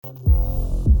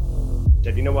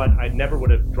said, you know what, I never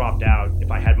would have dropped out if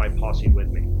I had my posse with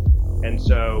me. And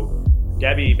so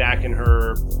Debbie, back in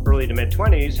her early to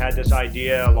mid-20s, had this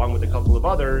idea along with a couple of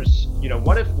others,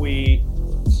 what if we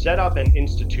set up an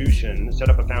institution, set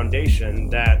up a foundation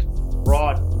that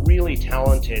brought really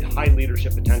talented, high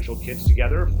leadership potential kids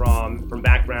together from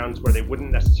backgrounds where they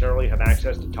wouldn't necessarily have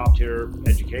access to top-tier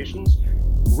educations,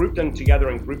 group them together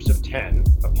in groups of 10,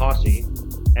 a posse,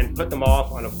 and put them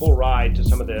off on a full ride to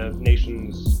some of the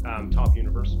nation's top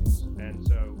universities. And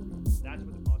so that's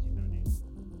what the Posse Foundation.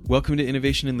 Welcome to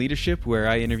Innovation and Leadership, where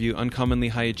I interview uncommonly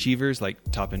high achievers like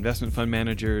top investment fund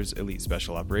managers, elite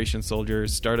special operations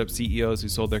soldiers, startup CEOs who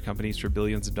sold their companies for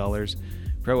billions of dollars,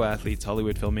 pro athletes,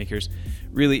 Hollywood filmmakers,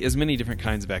 really as many different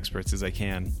kinds of experts as I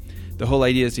can. The whole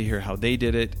idea is to hear how they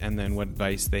did it and then what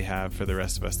advice they have for the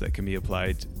rest of us that can be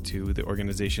applied to the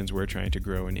organizations we're trying to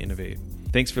grow and innovate.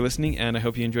 Thanks for listening, and I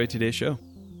hope you enjoyed today's show.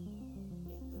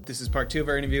 This is part 2 of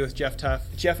our interview with Geoff Tuff.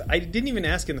 Geoff, I didn't even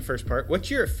ask in the first part,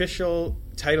 what's your official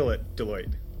title at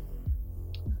Deloitte?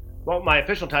 Well, my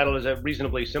official title is a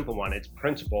reasonably simple one. It's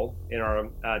principal in our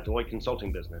Deloitte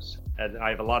consulting business. And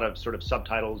I have a lot of sort of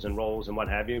subtitles and roles and what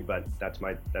have you, but that's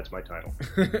my title.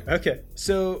 Okay.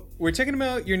 So we're talking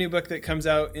about your new book that comes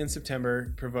out in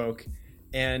September, Provoke.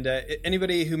 And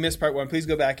anybody who missed part 1, please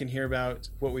go back and hear about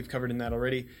what we've covered in that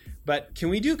already. But can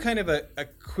we do kind of a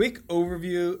quick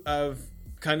overview of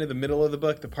kind of the middle of the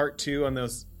book, the part 2 on the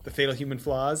fatal human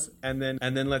flaws, and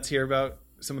then let's hear about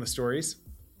some of the stories?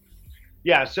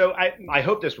 Yeah, so I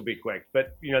hope this will be quick,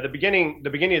 but the beginning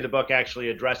of the book actually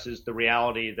addresses the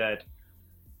reality that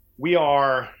we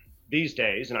are these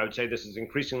days, and I would say this is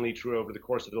increasingly true over the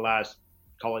course of the last,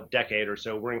 call it decade or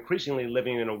so, we're increasingly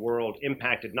living in a world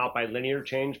impacted not by linear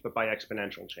change, but by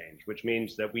exponential change, which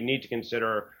means that we need to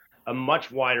consider a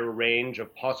much wider range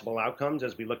of possible outcomes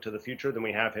as we look to the future than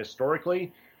we have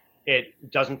historically. It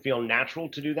doesn't feel natural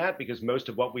to do that because most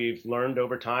of what we've learned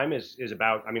over time is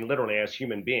about, literally as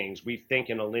human beings, we think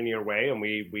in a linear way and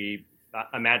we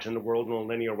imagine the world in a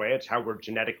linear way. It's how we're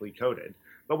genetically coded,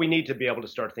 but we need to be able to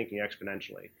start thinking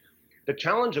exponentially. The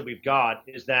challenge that we've got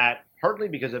is that partly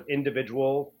because of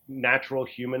individual natural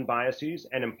human biases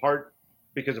and in part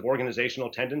because of organizational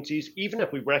tendencies, even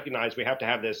if we recognize we have to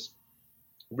have this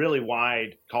really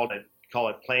wide, call it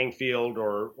playing field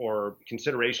or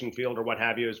consideration field or what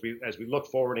have you, as we look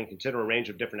forward and consider a range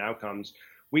of different outcomes,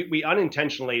 we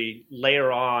unintentionally layer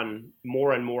on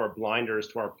more and more blinders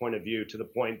to our point of view to the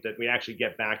point that we actually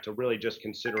get back to really just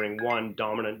considering one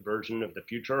dominant version of the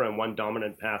future and one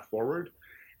dominant path forward.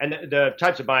 And the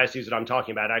types of biases that I'm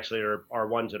talking about actually are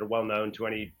ones that are well known to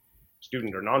any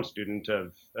student or non-student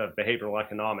of behavioral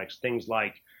economics, things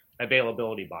like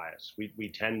availability bias.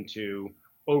 We tend to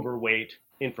overweight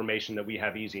information that we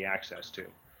have easy access to,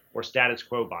 or status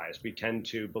quo bias. We tend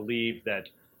to believe that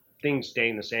things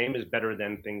staying the same is better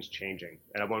than things changing.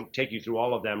 And I won't take you through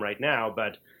all of them right now,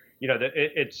 but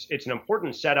it's an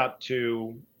important setup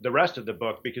to the rest of the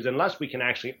book, because unless we can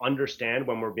actually understand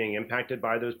when we're being impacted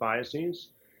by those biases,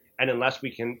 and unless we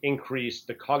can increase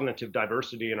the cognitive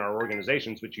diversity in our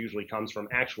organizations, which usually comes from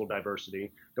actual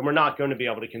diversity, then we're not going to be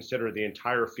able to consider the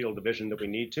entire field of vision that we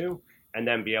need to, and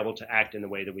then be able to act in the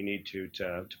way that we need to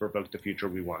provoke the future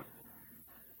we want.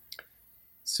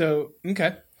 So,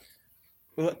 okay.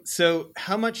 Well, so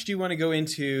how much do you want to go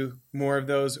into more of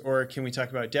those, or can we talk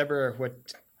about Deborah, or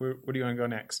where do you want to go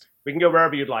next? We can go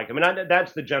wherever you'd like.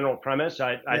 That's the general premise.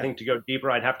 I think to go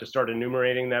deeper, I'd have to start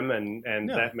enumerating them, and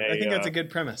no, that may. I think that's a good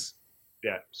premise.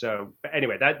 Yeah. So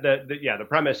anyway, the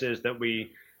premise is that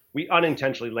we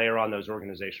unintentionally layer on those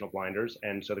organizational blinders,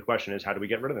 and so the question is, how do we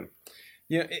get rid of them?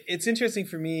 It's interesting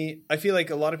for me. I feel like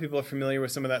a lot of people are familiar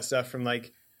with some of that stuff from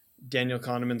like Daniel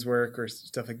Kahneman's work or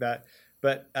stuff like that.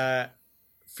 But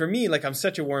for me, like, I'm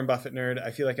such a Warren Buffett nerd.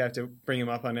 I feel like I have to bring him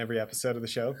up on every episode of the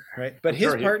show, right? But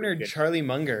his partner, Charlie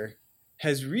Munger,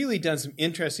 has really done some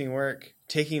interesting work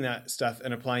taking that stuff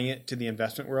and applying it to the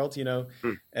investment world.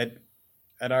 At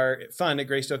our fund at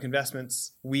Greystoke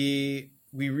Investments, we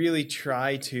really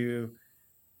try to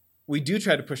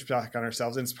push back on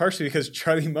ourselves, and it's partially because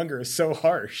Charlie Munger is so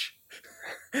harsh.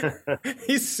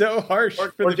 He's so harsh.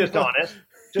 Or just honest.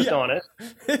 Honest.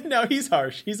 No, he's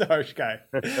harsh. He's a harsh guy.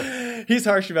 He's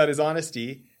harsh about his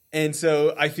honesty. And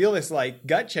so I feel this like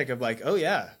gut check of like, oh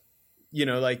yeah,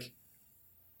 like,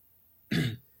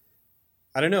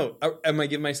 I don't know. Am I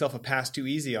giving myself a pass too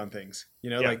easy on things?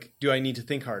 Like, do I need to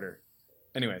think harder?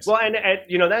 Anyways. Well, and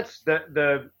that's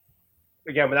the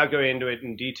again, without going into it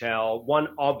in detail, one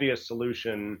obvious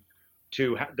solution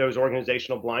to those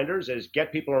organizational blinders is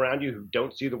get people around you who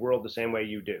don't see the world the same way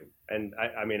you do. And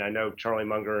I know Charlie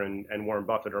Munger and Warren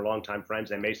Buffett are longtime friends.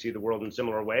 They may see the world in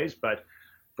similar ways, but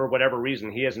for whatever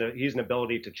reason, he's an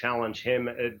ability to challenge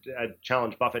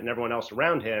challenge Buffett and everyone else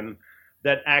around him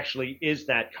that actually is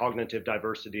that cognitive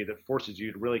diversity that forces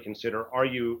you to really consider, are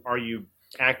you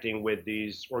acting with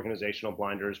these organizational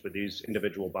blinders, with these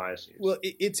individual biases? Well,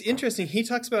 it's interesting. He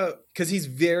talks about, because he's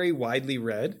very widely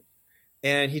read,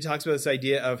 and he talks about this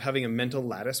idea of having a mental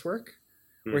lattice work,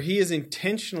 where he is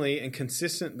intentionally and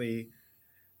consistently,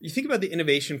 you think about the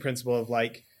innovation principle of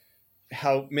like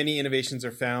how many innovations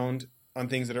are found on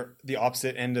things that are the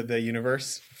opposite end of the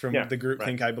universe from the group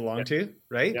think I belong to,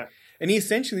 right? Yeah. And he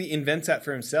essentially invents that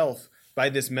for himself by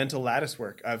this mental lattice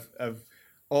work of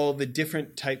all the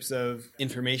different types of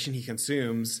information he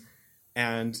consumes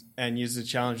and uses to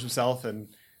challenge himself, and,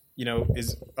 you know,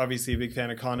 is obviously a big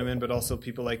fan of Kahneman, but also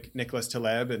people like Nicholas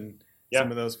Taleb and some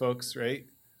of those folks, right?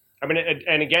 I mean,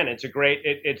 and again,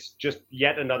 it's just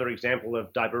yet another example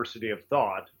of diversity of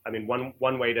thought. I mean,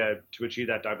 one way to achieve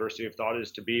that diversity of thought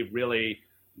is to be really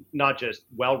not just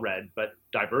well-read, but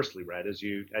diversely read, as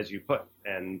you put.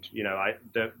 And, you know,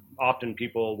 often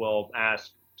people will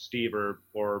ask Steve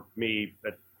or me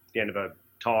at the end of a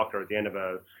talk or at the end of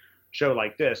a show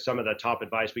like this, some of the top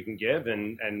advice we can give.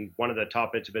 And one of the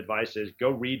top bits of advice is go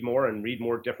read more and read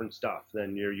more different stuff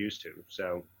than you're used to.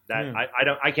 So that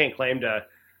I can't claim to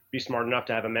be smart enough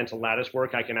to have a mental lattice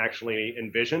work I can actually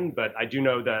envision, but I do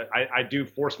know that I do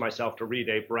force myself to read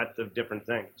a breadth of different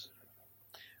things.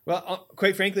 Well,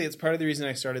 quite frankly, it's part of the reason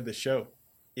I started the show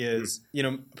is, you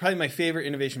know, probably my favorite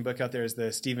innovation book out there is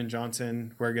the Stephen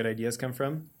Johnson, Where Good Ideas Come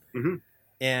From. Mm-hmm.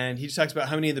 And he just talks about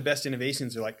how many of the best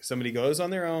innovations are like somebody goes on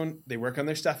their own, they work on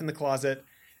their stuff in the closet,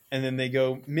 and then they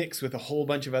go mix with a whole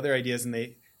bunch of other ideas, and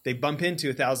they bump into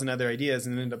 1,000 other ideas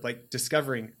and end up like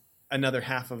discovering another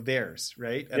half of theirs,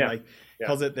 right? And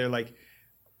calls it, they're like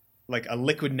a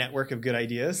liquid network of good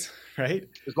ideas, right?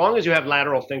 As long as you have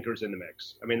lateral thinkers in the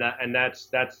mix. I mean,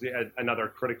 that's another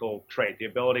critical trait, the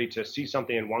ability to see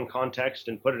something in one context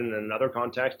and put it in another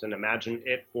context and imagine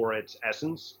it for its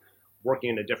essence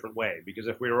working in a different way. Because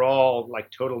if we were all like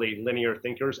totally linear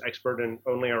thinkers, expert in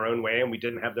only our own way, and we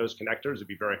didn't have those connectors, it'd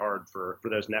be very hard for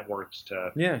those networks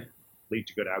to lead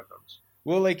to good outcomes.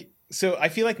 Well, so I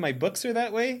feel like my books are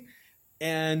that way.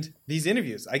 And these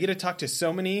interviews, I get to talk to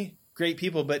so many great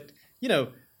people, but, you know,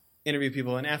 interview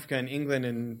people in Africa and England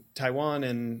and Taiwan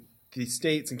and the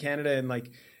States and Canada and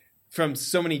like from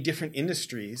so many different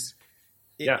industries.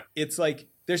 It's like,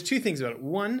 there's two things about it.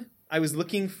 One, I was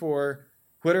looking for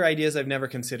what are ideas I've never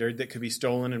considered that could be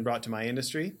stolen and brought to my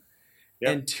industry. Yeah.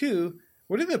 And two,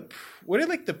 what are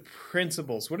like the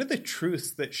principles? What are the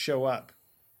truths that show up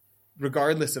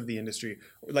regardless of the industry?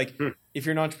 Like if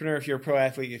you're an entrepreneur, if you're a pro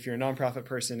athlete, if you're a nonprofit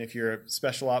person, if you're a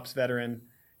special ops veteran,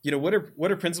 you know, what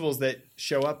are principles that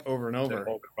show up over and over?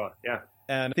 Yeah.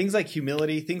 And things like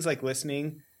humility, things like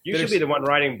listening. You should be the one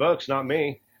writing books, not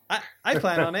me. I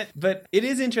plan on it, but it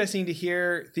is interesting to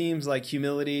hear themes like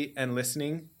humility and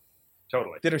listening.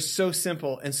 Totally. That are so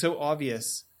simple and so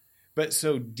obvious, but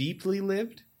so deeply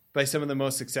lived by some of the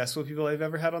most successful people I've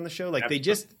ever had on the show. Like They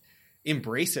just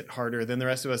embrace it harder than the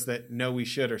rest of us that know we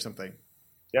should or something.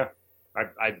 Yeah,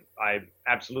 I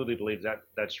absolutely believe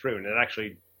that's true. And it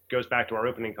actually goes back to our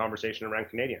opening conversation around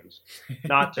Canadians.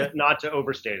 Not to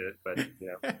overstate it, but,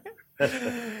 you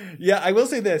know. Yeah, I will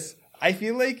say this. I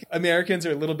feel like Americans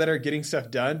are a little better at getting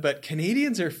stuff done, but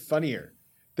Canadians are funnier.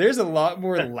 There's a lot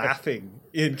more laughing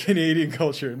in Canadian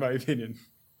culture, in my opinion.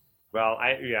 Well,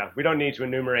 we don't need to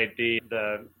enumerate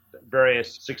the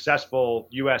various successful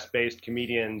U.S.-based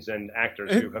comedians and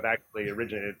actors who have actually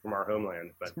originated from our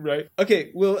homeland. But right.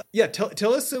 Okay. Well, yeah.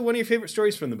 Tell us one of your favorite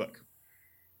stories from the book.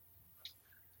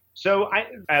 So,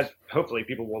 as hopefully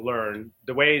people will learn,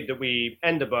 the way that we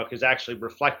end the book is actually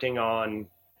reflecting on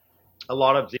a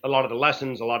lot of the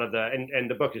lessons, and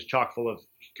the book is chock full of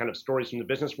kind of stories from the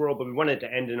business world, but we wanted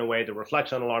to end in a way that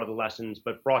reflects on a lot of the lessons,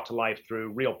 but brought to life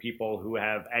through real people who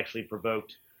have actually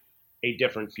provoked a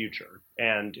different future,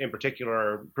 and in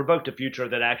particular provoked a future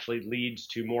that actually leads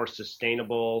to more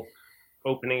sustainable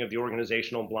opening of the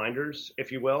organizational blinders,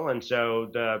 if you will. And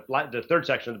so the third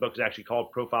section of the book is actually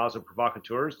called Profiles of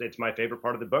Provocateurs. It's my favorite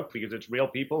part of the book because it's real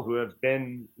people who have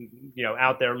been, you know,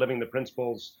 out there living the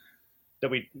principles that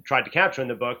we tried to capture in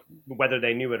the book, whether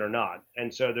they knew it or not.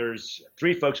 And so there's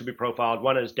three folks who be profiled.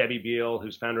 One is Debbie Beal,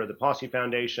 who's founder of the Posse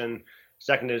Foundation.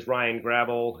 Second is Ryan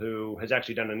Gravel, who has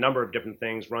actually done a number of different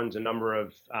things, runs a number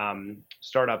of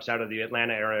startups out of the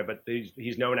Atlanta area, but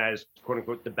he's known as, quote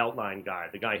unquote, the Beltline guy,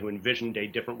 the guy who envisioned a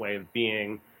different way of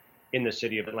being in the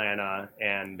city of Atlanta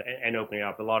and opening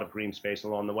up a lot of green space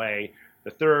along the way. The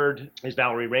third is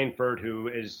Valerie Rainford, who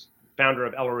is founder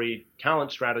of Ellery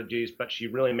Talent Strategies, but she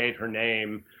really made her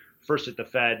name first at the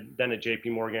Fed, then at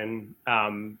JP Morgan,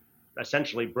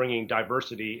 essentially bringing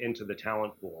diversity into the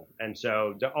talent pool. And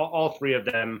so all three of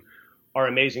them are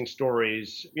amazing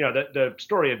stories. The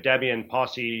story of Debbie and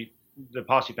Posse, the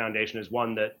Posse Foundation, is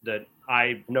one that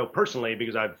I know personally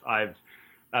because I've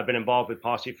been involved with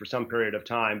Posse for some period of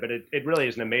time, but it really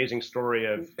is an amazing story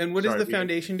of. And what does the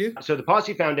foundation do? So the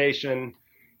Posse Foundation,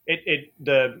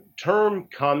 the term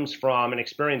comes from an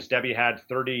experience Debbie had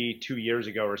 32 years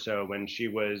ago or so when she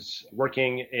was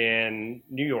working in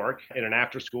New York in an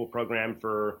after-school program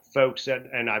for folks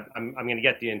and I'm going to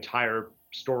get the entire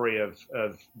story of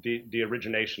the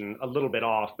origination a little bit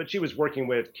off, but she was working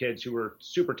with kids who were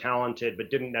super talented but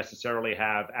didn't necessarily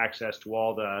have access to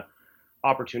all the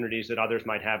opportunities that others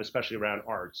might have, especially around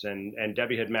arts. And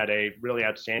Debbie had met a really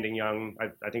outstanding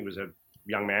I think it was a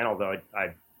young man, although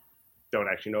I don't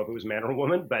actually know if it was a man or a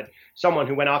woman, but someone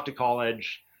who went off to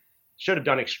college, should have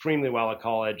done extremely well at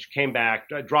college, came back,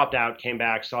 dropped out, came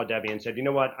back, saw Debbie and said, you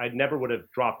know what, I never would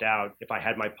have dropped out if I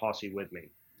had my posse with me.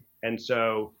 And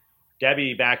so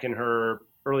Debbie, back in her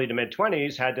early to mid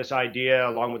 20s, had this idea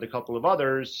along with a couple of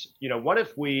others, what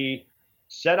if we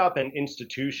set up an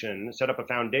institution, set up a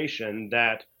foundation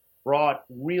that brought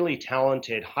really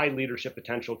talented, high leadership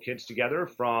potential kids together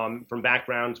from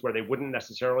backgrounds where they wouldn't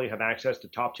necessarily have access to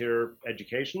top tier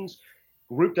educations,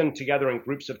 group them together in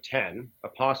groups of 10, a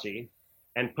posse,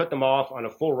 and put them off on a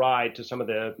full ride to some of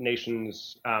the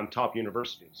nation's top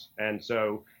universities. And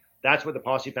so that's what the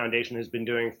Posse Foundation has been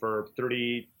doing for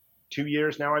 32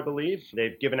 years now, I believe.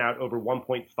 They've given out over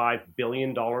 $1.5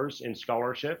 billion in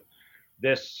scholarship.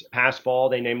 This past fall,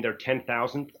 they named their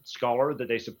 10,000th scholar that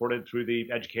they supported through the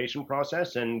education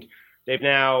process. And they've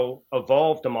now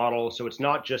evolved the model. So it's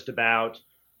not just about,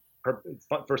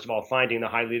 first of all, finding the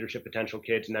high leadership potential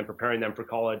kids and then preparing them for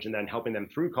college and then helping them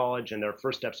through college and their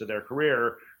first steps of their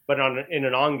career, but in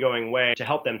an ongoing way to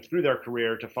help them through their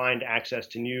career to find access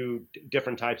to new,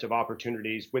 different types of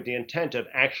opportunities with the intent of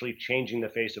actually changing the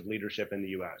face of leadership in the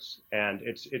U.S. And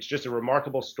it's just a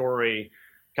remarkable story,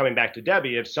 coming back to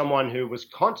Debbie, of someone who was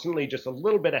constantly just a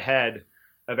little bit ahead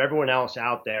of everyone else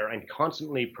out there and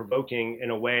constantly provoking in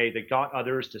a way that got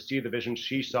others to see the vision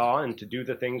she saw and to do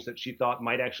the things that she thought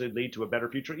might actually lead to a better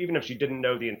future, even if she didn't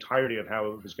know the entirety of how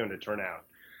it was going to turn out.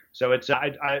 So it's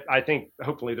I think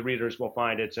hopefully the readers will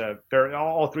find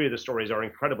all three of the stories are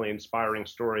incredibly inspiring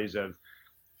stories of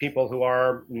people who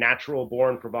are natural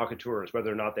born provocateurs,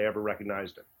 whether or not they ever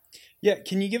recognized it. Yeah.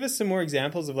 Can you give us some more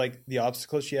examples of like the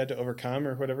obstacles she had to overcome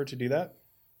or whatever to do that?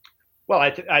 Well,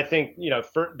 I think,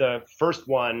 for the first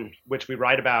one, which we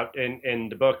write about in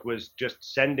the book, was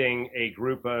just sending a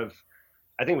group of,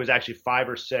 I think it was actually 5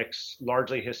 or 6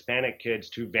 largely Hispanic kids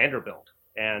to Vanderbilt.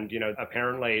 And,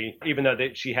 apparently, even though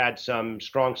she had some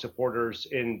strong supporters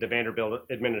in the Vanderbilt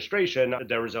administration,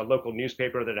 there was a local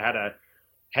newspaper that had a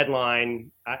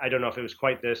headline. I don't know if it was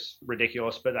quite this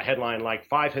ridiculous, but a headline like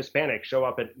 5 Hispanics show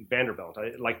up at Vanderbilt.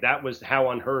 Like that was how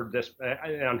unheard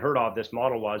of this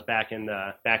model was back in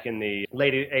the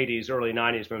late 80s, early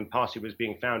 90s when Posse was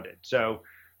being founded. So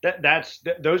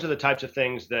those are the types of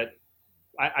things that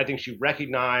I think she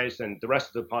recognized, and the rest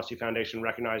of the Posse Foundation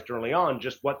recognized early on,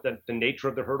 just what the nature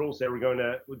of the hurdles they were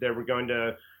going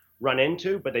to run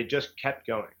into, but they just kept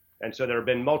going. And so there have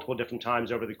been multiple different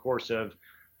times over the course of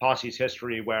Posse's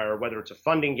history where, whether it's a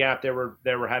funding gap they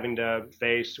were having to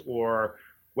face, or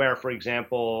where, for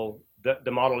example,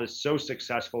 the model is so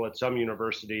successful at some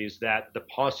universities that the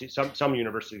Posse, some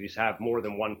universities have more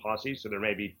than one Posse. So there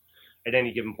may be, at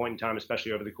any given point in time,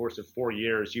 especially over the course of 4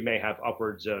 years, you may have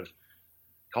upwards of,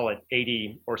 call it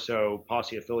 80 or so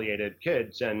Posse affiliated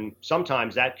kids. And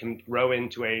sometimes that can grow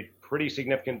into a pretty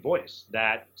significant voice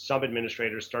that some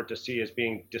administrators start to see as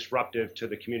being disruptive to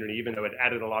the community, even though it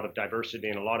added a lot of diversity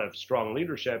and a lot of strong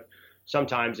leadership.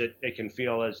 Sometimes it can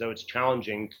feel as though it's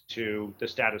challenging to the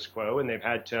status quo, and they've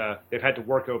had to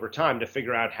work over time to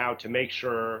figure out how to make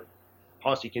sure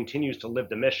Posse continues to live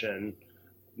the mission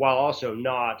while also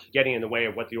not getting in the way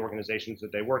of what the organizations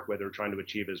that they work with are trying to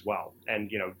achieve as well.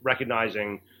 And,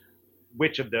 recognizing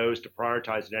which of those to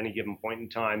prioritize at any given point in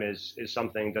time is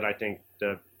something that I think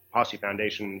the Posse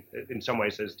Foundation in some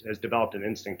ways has developed an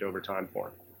instinct over time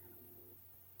for.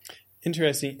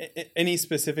 Interesting. Any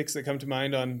specifics that come to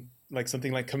mind on like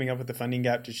something like coming up with the funding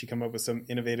gap? Did she come up with some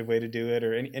innovative way to do it,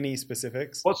 or any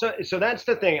specifics? Well, so that's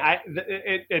the thing.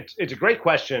 It's a great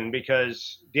question,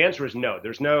 because the answer is no.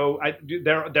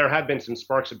 There have been some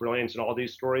sparks of brilliance in all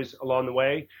these stories along the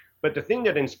way. But the thing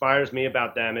that inspires me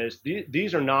about them is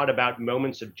these are not about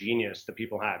moments of genius that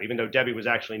people have, even though Debbie was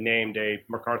actually named a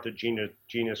MacArthur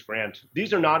Genius Grant.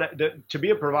 These are not, to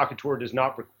be a provocateur does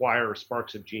not require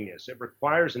sparks of genius. It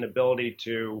requires an ability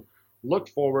to look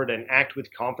forward and act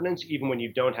with confidence, even when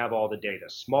you don't have all the data.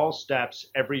 Small steps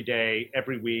every day,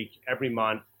 every week, every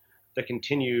month that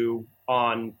continue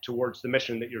on towards the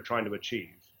mission that you're trying to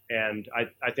achieve. And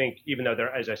I think even though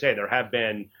there, as I say, there have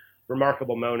been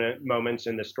remarkable moments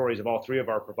in the stories of all three of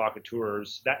our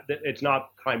provocateurs, that it's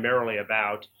not primarily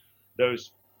about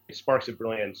those sparks of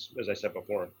brilliance, as I said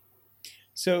before.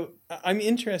 So I'm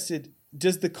interested, do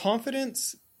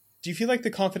you feel like the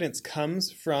confidence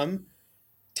comes from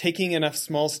taking enough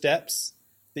small steps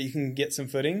that you can get some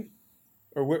footing?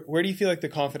 Or where do you feel like the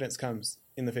confidence comes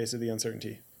in the face of the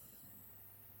uncertainty?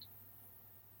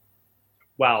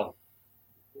 Well,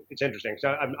 it's interesting. So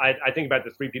I think about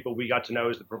the three people we got to know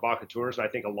as the provocateurs, and I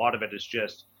think a lot of it is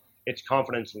just it's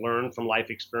confidence learned from life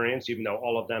experience, even though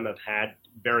all of them have had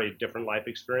very different life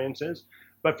experiences.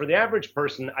 But for the average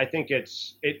person, I think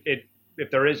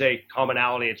if there is a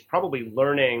commonality, it's probably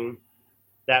learning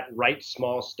that right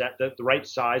small step, the right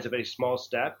size of a small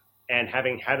step, and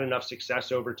having had enough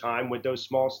success over time with those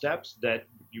small steps that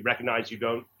you recognize you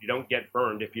don't get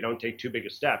burned if you don't take too big a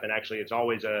step. And actually, it's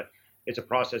always a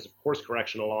process of course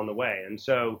correction along the way. And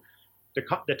so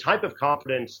the type of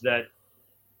confidence that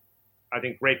I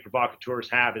think great provocateurs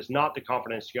have is not the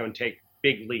confidence to go and take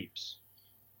big leaps,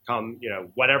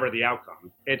 whatever the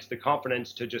outcome. It's the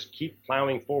confidence to just keep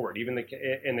plowing forward, even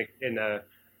in the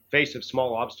face of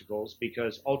small obstacles,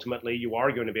 because ultimately you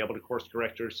are going to be able to course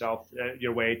correct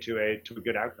your way to a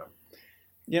good outcome.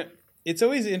 Yeah. It's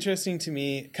always interesting to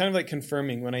me, kind of like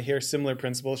confirming when I hear similar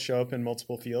principles show up in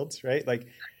multiple fields, right? Like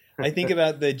I think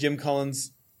about the Jim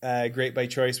Collins Great by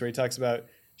Choice, where he talks about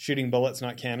shooting bullets,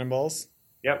 not cannonballs.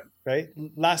 Yep. Right.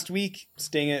 Last week,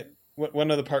 staying at one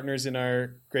of the partners in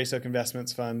our Greystoke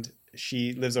Investments Fund,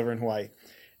 she lives over in Hawaii,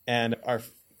 and our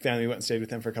family went and stayed with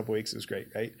them for a couple of weeks. It was great,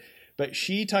 right? But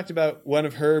she talked about one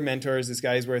of her mentors, this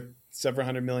guy's worth several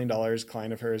 $100 million,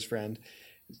 client of hers, friend,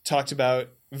 talked about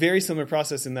very similar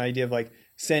process in the idea of like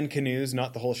send canoes,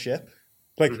 not the whole ship.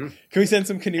 Like, Can we send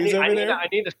some canoes over there? I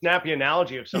need a snappy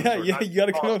analogy of some sort. Yeah, you got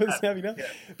to come up with a snappy analogy.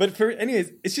 Yeah. But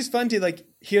anyways, it's just fun to like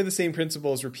hear the same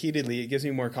principles repeatedly. It gives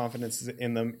me more confidence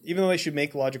in them. Even though they should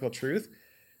make logical truth,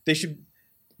 they should,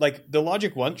 like, the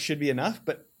logic once should be enough.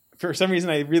 But for some reason,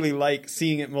 I really like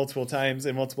seeing it multiple times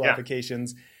in multiple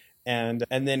applications. And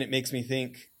then it makes me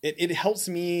think, it helps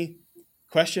me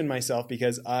question myself,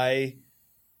 because I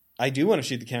do want to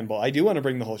shoot the cannonball. I do want to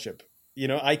bring the whole ship.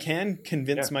 I can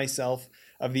convince myself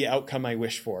of the outcome I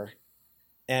wish for.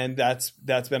 And that's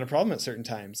been a problem at certain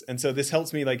times. And so this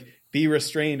helps me like be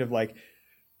restrained of like,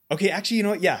 okay, actually, you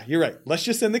know what? Yeah, you're right. Let's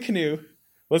just send the canoe.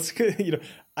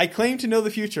 I claim to know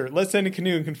the future. Let's send a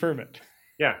canoe and confirm it.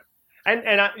 Yeah.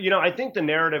 And I think the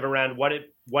narrative around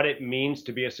what it means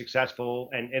to be a successful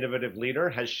and innovative leader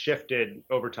has shifted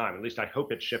over time. At least I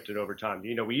hope it's shifted over time.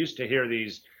 We used to hear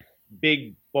these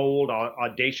big, bold,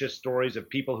 audacious stories of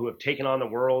people who have taken on the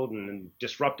world and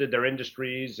disrupted their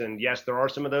industries. And yes, there are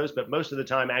some of those, but most of the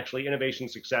time, actually, innovation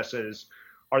successes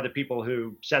are the people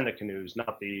who send the canoes,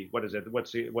 not the, what is it?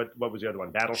 What was the other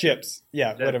one? Battleships?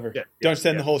 Yeah, whatever. Don't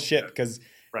send the whole ship, because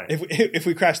if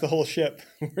we crash the whole ship,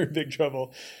 we're in big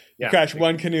trouble. Yeah, crash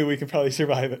one canoe, we could probably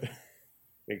survive it.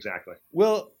 Exactly.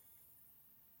 Well,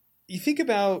 you think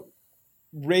about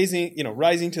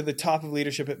rising to the top of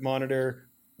leadership at Monitor,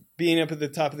 being up at the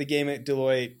top of the game at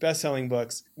Deloitte, best-selling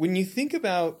books. When you think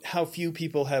about how few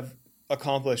people have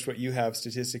accomplished what you have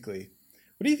statistically,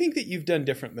 what do you think that you've done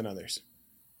different than others?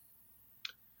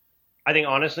 I think,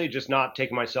 honestly, just not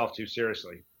taking myself too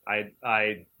seriously.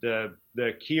 The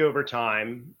key over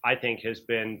time, I think, has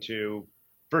been to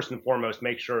first and foremost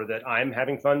make sure that I'm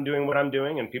having fun doing what I'm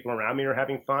doing and people around me are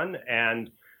having fun.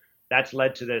 And that's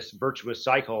led to this virtuous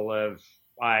cycle of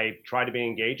I try to be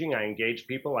engaging, I engage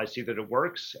people, I see that it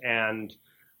works, and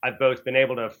I've both been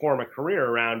able to form a career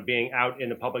around being out in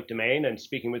the public domain and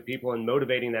speaking with people and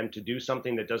motivating them to do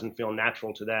something that doesn't feel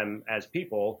natural to them as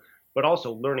people, but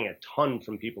also learning a ton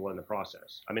from people in the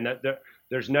process. I mean,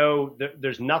 there's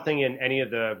nothing in any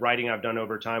of the writing I've done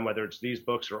over time, whether it's these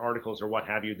books or articles or what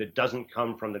have you, that doesn't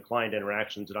come from the client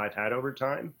interactions that I've had over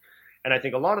time. And I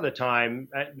think a lot of the time,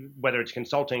 whether it's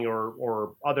consulting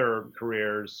or other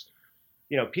careers,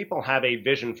 people have a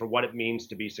vision for what it means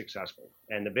to be successful.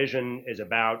 And the vision is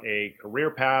about a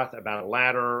career path, about a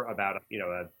ladder, about,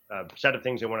 a set of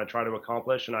things they want to try to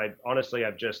accomplish. And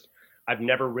I've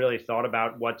never really thought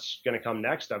about what's going to come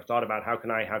next. I've thought about how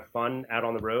can I have fun out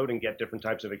on the road and get different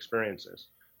types of experiences.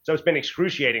 So it's been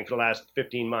excruciating for the last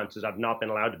 15 months as I've not been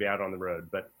allowed to be out on the road,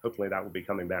 but hopefully that will be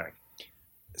coming back.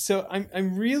 So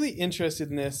I'm really interested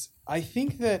in this. I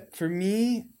think that for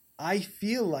me, I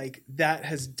feel like that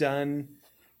has done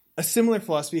a similar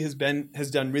philosophy has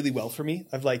done really well for me,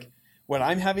 of like when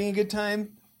I'm having a good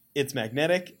time, it's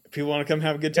magnetic. People want to come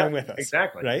have a good time with us.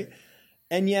 Exactly. Right.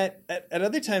 And yet at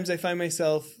other times I find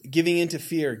myself giving into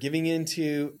fear, giving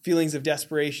into feelings of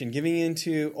desperation, giving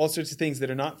into all sorts of things that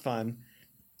are not fun,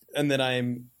 and that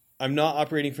I'm not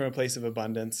operating from a place of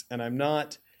abundance, and I'm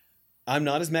not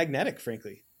as magnetic,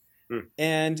 frankly.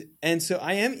 And so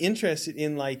I am interested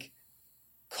in like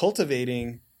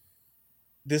cultivating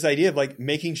this idea of like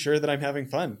making sure that I'm having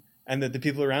fun and that the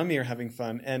people around me are having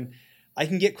fun. And I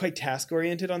can get quite task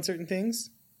oriented on certain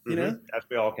things, you know, as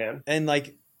we all can. And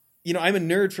like, you know, I'm a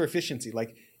nerd for efficiency.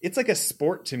 Like it's like a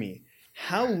sport to me.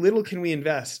 How little can we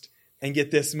invest and get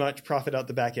this much profit out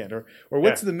the back end? Or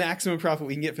what's the maximum profit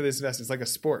we can get for this investment? It's like a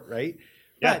sport, right?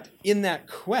 Yeah. But in that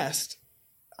quest,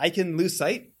 I can lose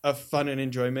sight of fun and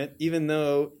enjoyment, even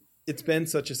though it's been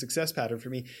such a success pattern for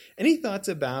me. Any thoughts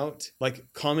about like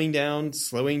calming down,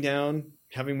 slowing down,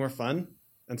 having more fun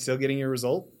and still getting your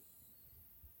result?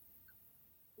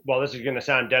 Well, this is going to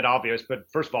sound dead obvious, but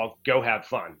first of all, go have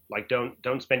fun. Like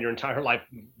don't spend your entire life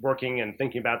working and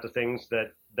thinking about the things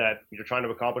that you're trying to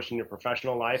accomplish in your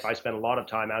professional life. I spend a lot of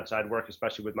time outside work,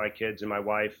 especially with my kids and my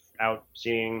wife, out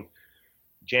seeing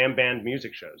jam band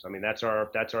music shows. I mean, that's our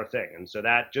thing. And so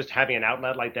that just having an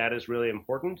outlet like that is really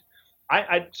important.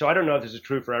 So I don't know if this is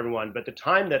true for everyone, but the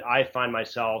time that I find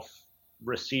myself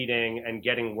receding and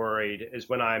getting worried is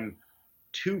when I'm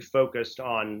too focused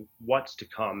on what's to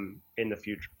come in the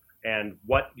future and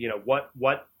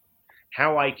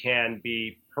how I can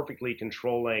be perfectly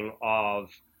controlling of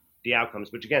the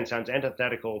outcomes, which again sounds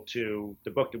antithetical to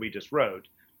the book that we just wrote.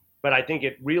 But I think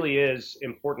it really is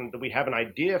important that we have an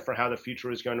idea for how the future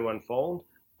is going to unfold,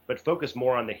 but focus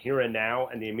more on the here and now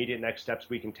and the immediate next steps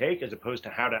we can take, as opposed to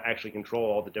how to actually control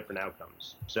all the different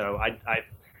outcomes. So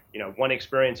one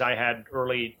experience I had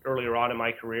earlier on in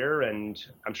my career, and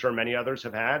I'm sure many others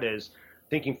have had, is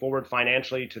thinking forward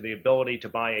financially to the ability to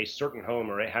buy a certain home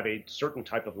or have a certain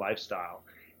type of lifestyle.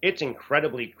 It's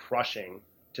incredibly crushing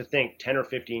to think 10 or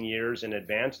 15 years in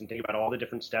advance and think about all the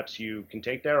different steps you can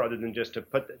take there, other than just to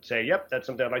say, yep, that's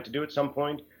something I'd like to do at some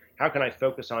point. How can I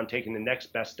focus on taking the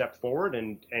next best step forward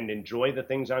and enjoy the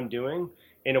things I'm doing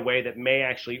in a way that may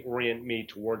actually orient me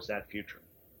towards that future?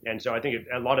 And so I think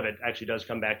a lot of it actually does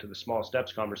come back to the small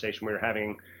steps conversation we were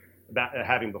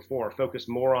having before. Focus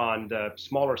more on the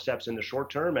smaller steps in the short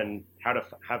term and how to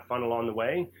have fun along the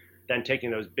way, than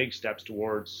taking those big steps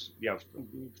towards,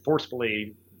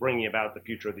 forcefully bringing about the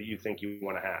future that you think you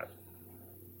want to have.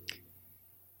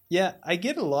 Yeah, I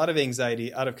get a lot of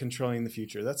anxiety out of controlling the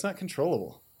future. That's not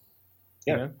controllable.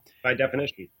 Yeah, you know? By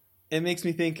definition. It makes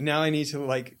me think now I need to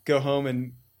like go home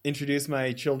and introduce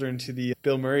my children to the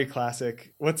Bill Murray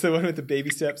classic. What's the one with the baby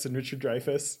steps and Richard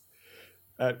Dreyfuss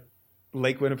at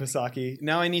Lake Winnipesaukee?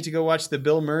 Now I need to go watch the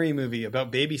Bill Murray movie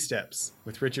about baby steps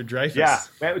with Richard Dreyfuss.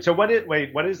 Yeah. So what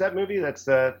is that movie?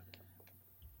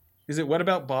 Is it What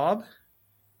About Bob?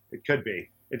 It could be.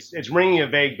 It's ringing a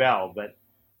vague bell, but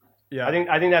yeah,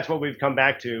 I think that's what we've come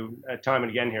back to time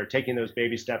and again here, taking those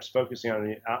baby steps, focusing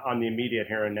on the immediate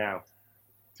here and now.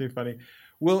 Too funny.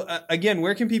 Well, again,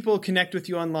 where can people connect with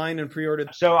you online and pre-order?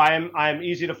 So I'm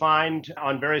easy to find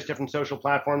on various different social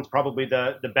platforms. Probably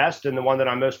the best and the one that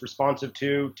I'm most responsive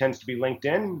to tends to be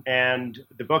LinkedIn. And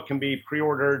the book can be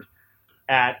pre-ordered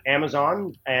at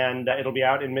Amazon, and it'll be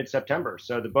out in mid-September.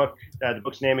 So the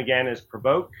book's name again is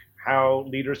Provoke: How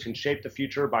Leaders Can Shape the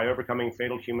Future by Overcoming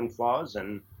Fatal Human Flaws.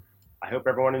 And I hope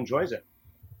everyone enjoys it.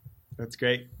 That's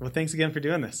great. Well, thanks again for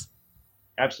doing this.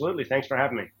 Absolutely. Thanks for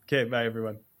having me. Okay. Bye,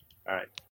 everyone. All right.